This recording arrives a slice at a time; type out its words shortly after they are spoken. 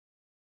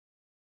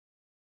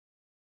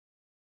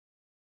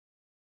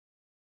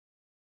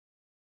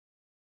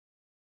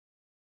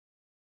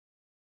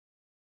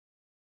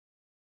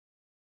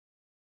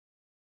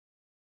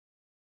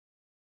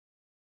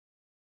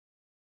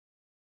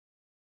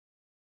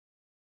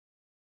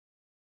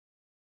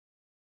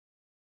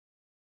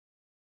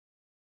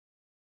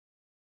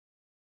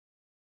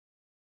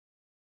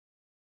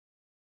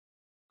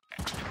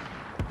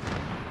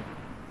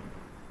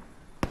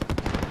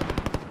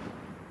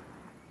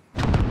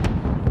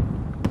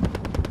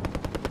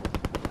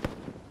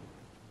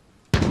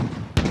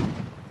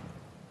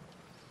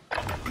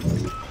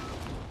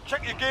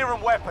Check your gear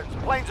and weapons.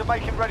 Planes are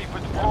making ready for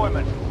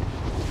deployment.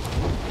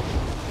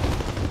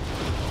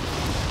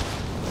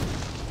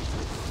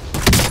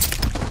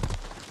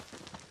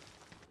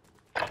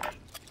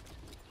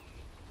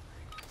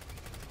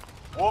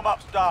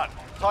 Warm-up's done.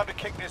 Time to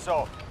kick this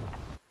off.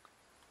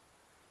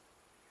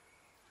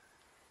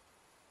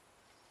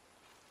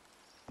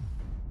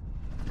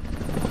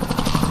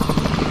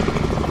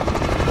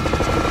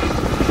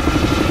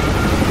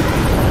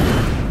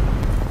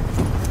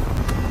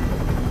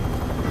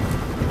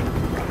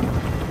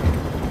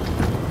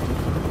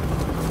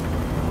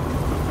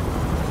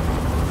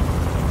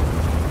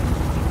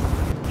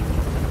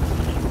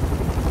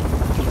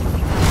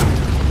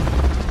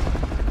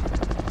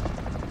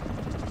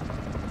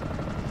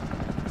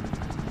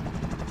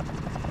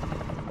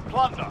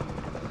 Plunder.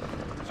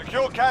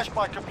 Secure cash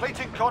by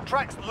completing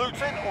contracts,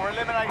 looting, or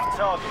eliminating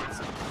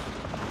targets.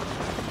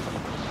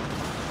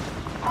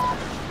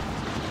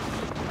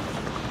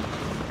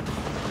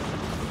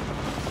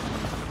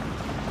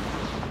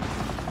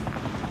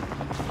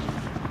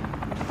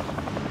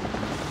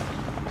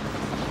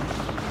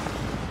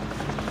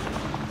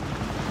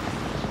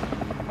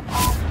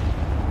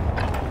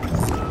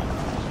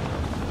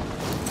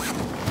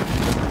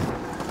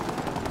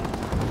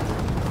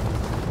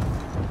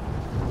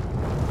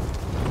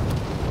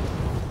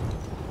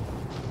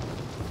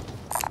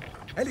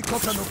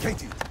 Helicopter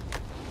located.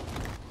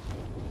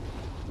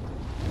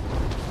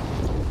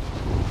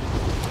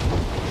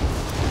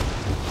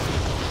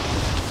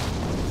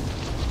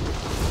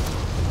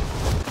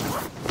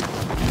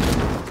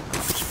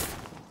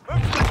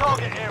 Move to the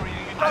target area.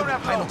 You don't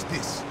have long. Pilot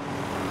this.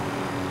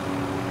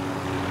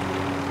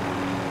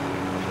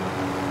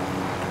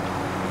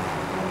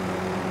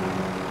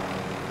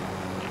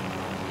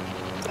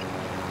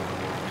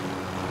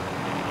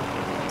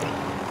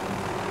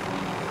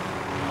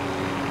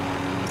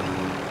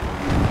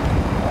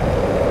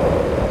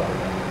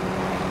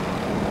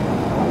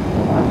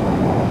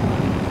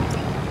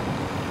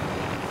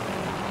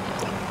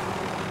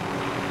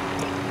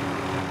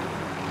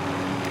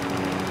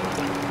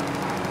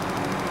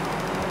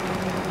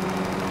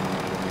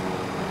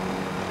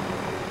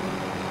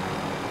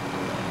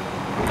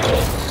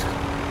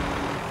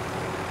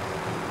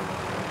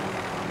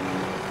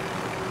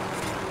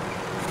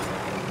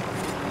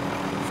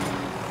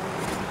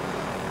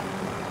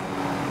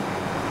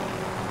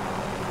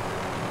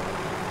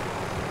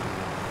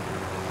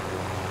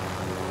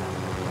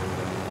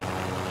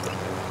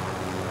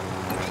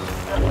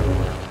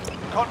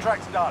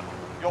 Contract's done.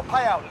 Your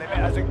payout limit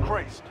has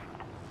increased.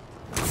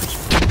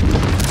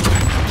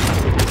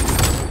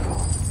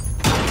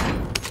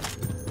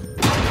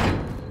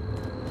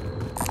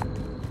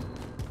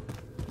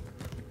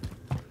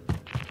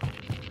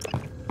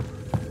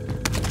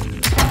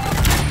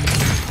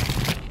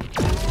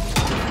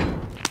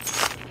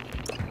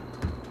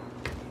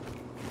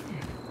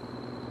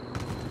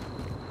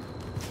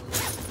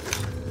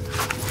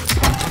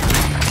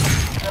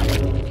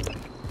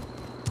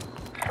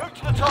 Move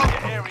to the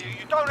target area.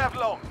 You don't have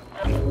long.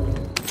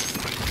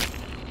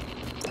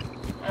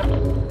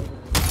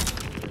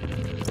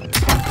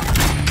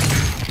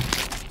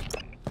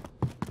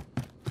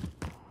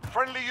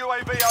 Friendly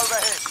UAV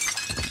overhead.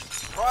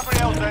 Primary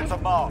LZs are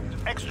marked.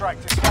 Extract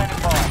is standing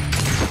by.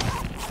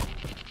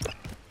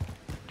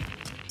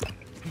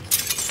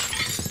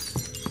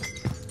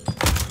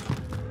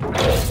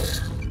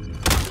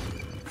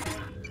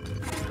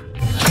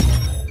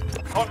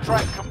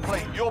 Contract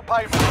complete. Your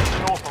payment has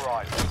been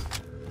authorized.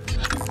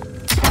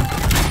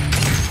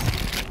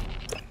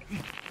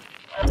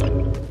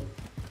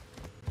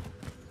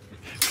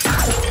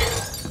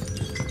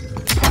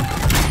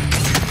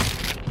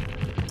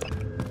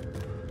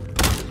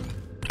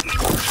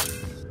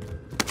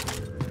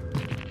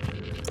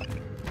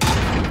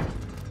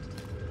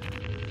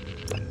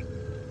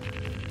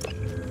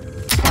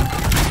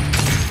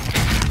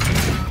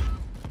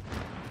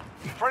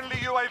 Friendly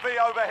UAV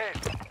overhead.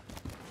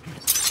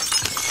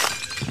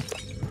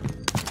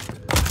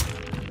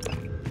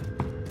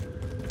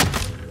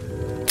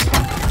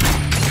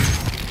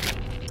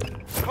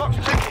 Clock's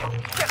ticking.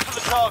 Get to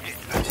the target.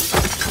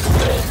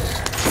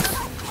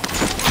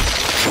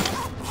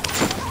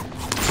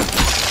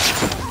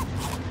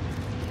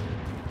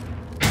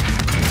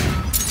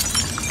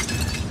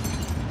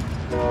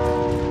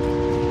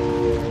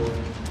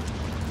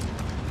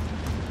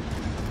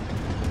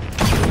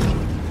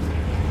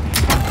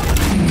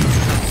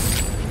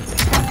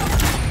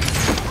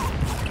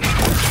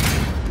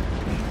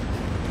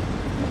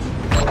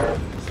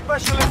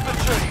 Specialist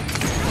achieved.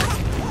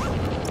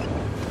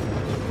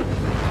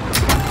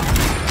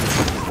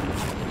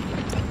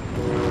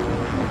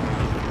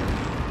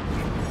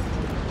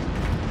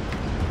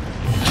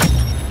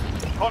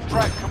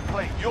 Contract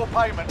complete. Your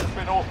payment has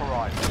been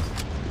authorized.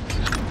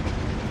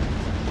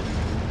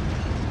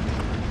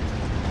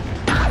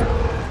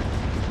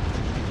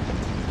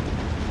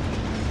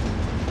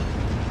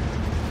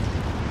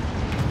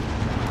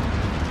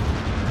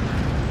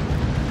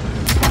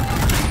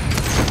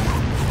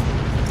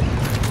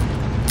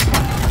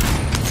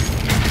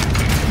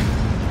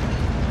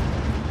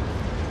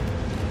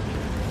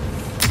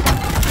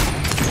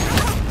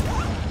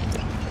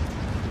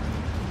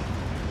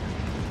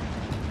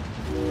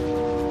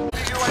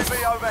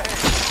 UAV overhead.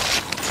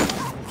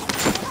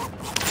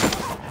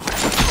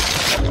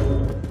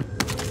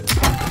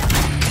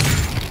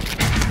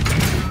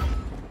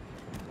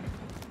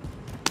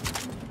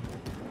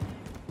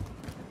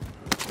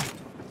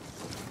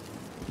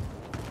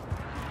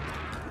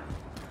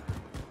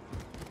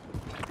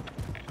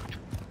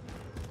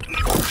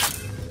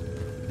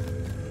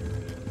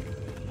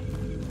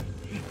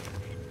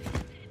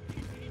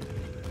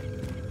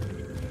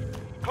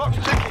 Clock's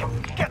ticking.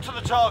 Get to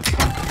the target.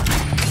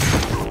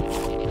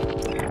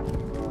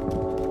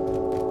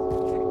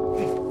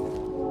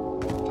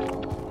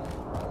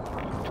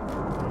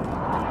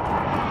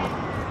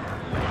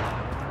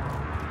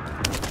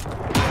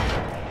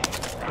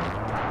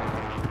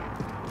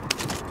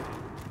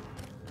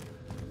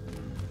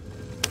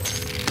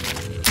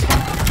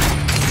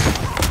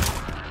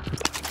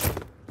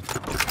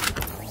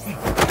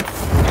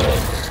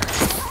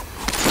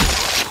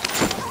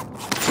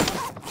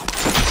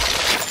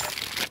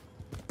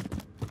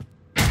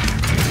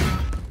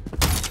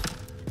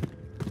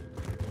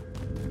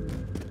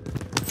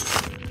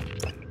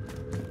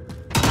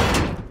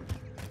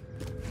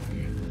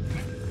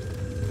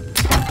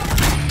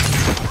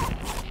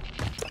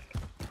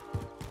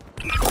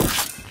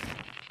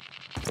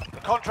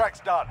 Contract's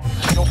done.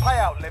 Your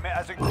payout limit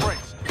has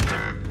increased.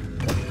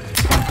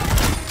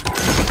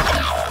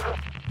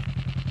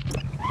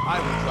 I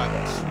will drive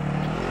us.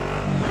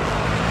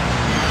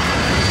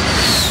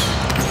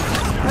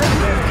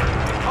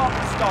 It can't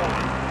be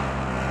stolen.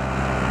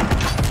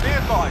 Be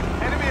advised,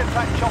 enemy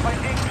attack chopper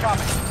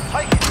incoming.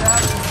 Take it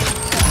down.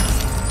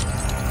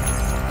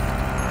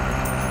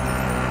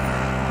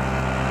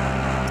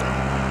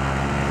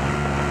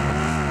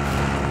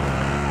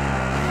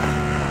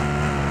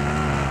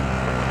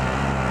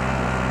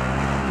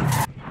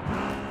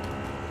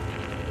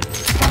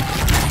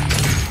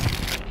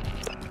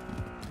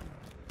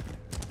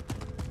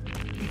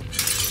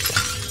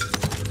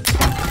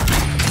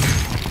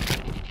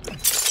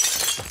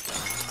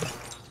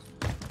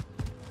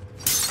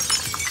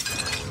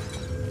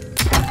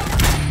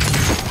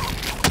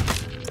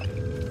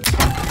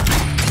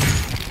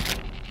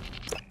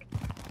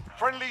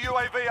 Friendly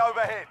UAV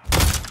overhead.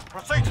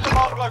 Proceed to the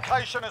marked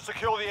location and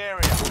secure the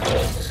area.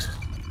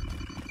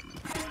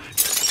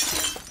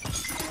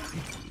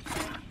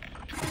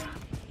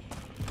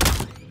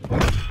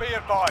 Be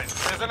advised,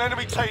 there's an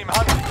enemy team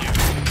hunting you.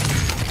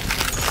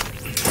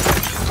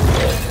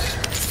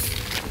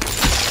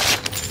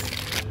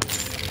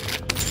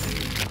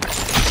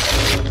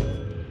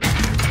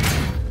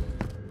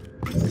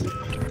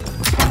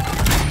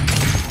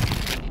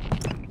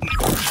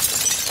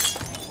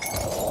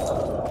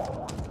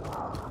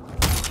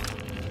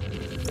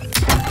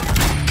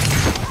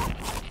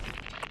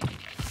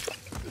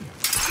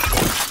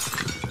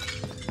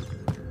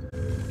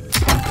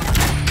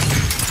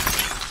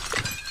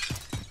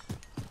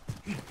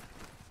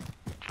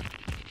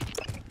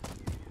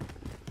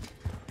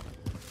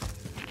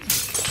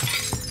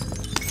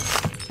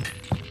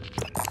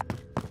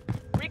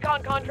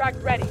 Recon contract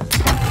ready.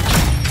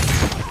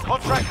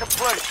 Contract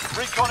complete.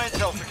 Recon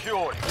intel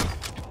secured.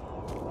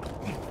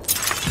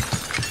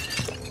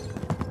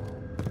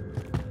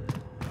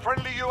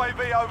 Friendly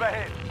UAV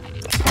overhead.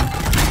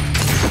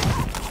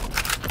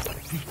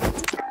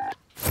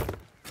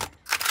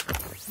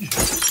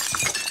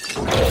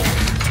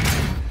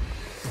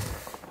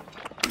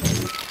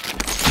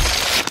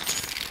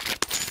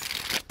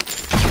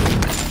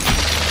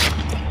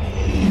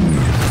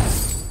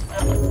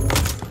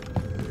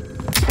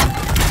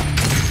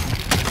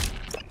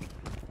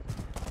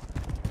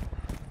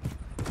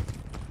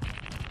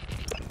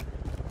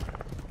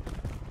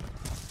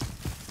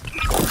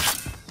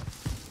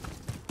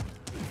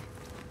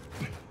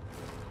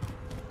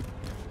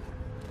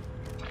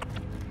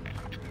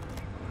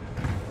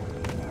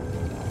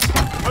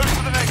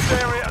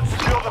 Area and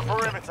secure the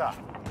perimeter.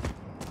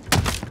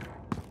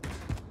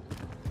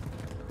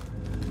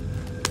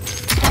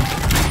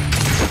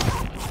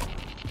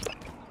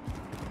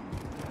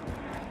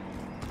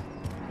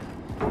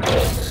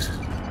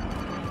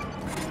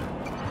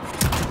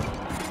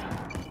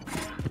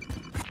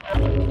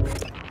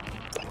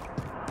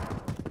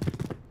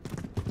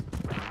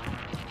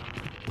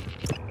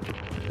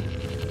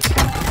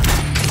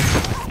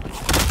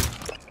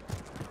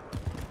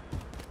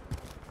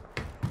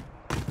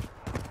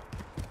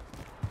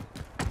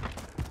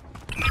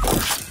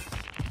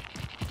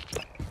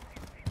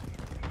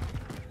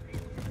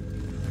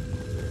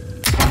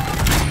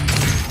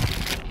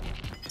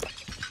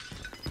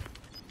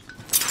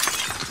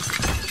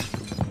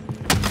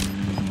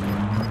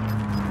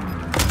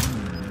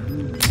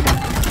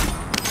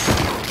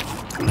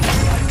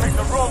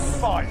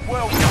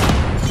 Well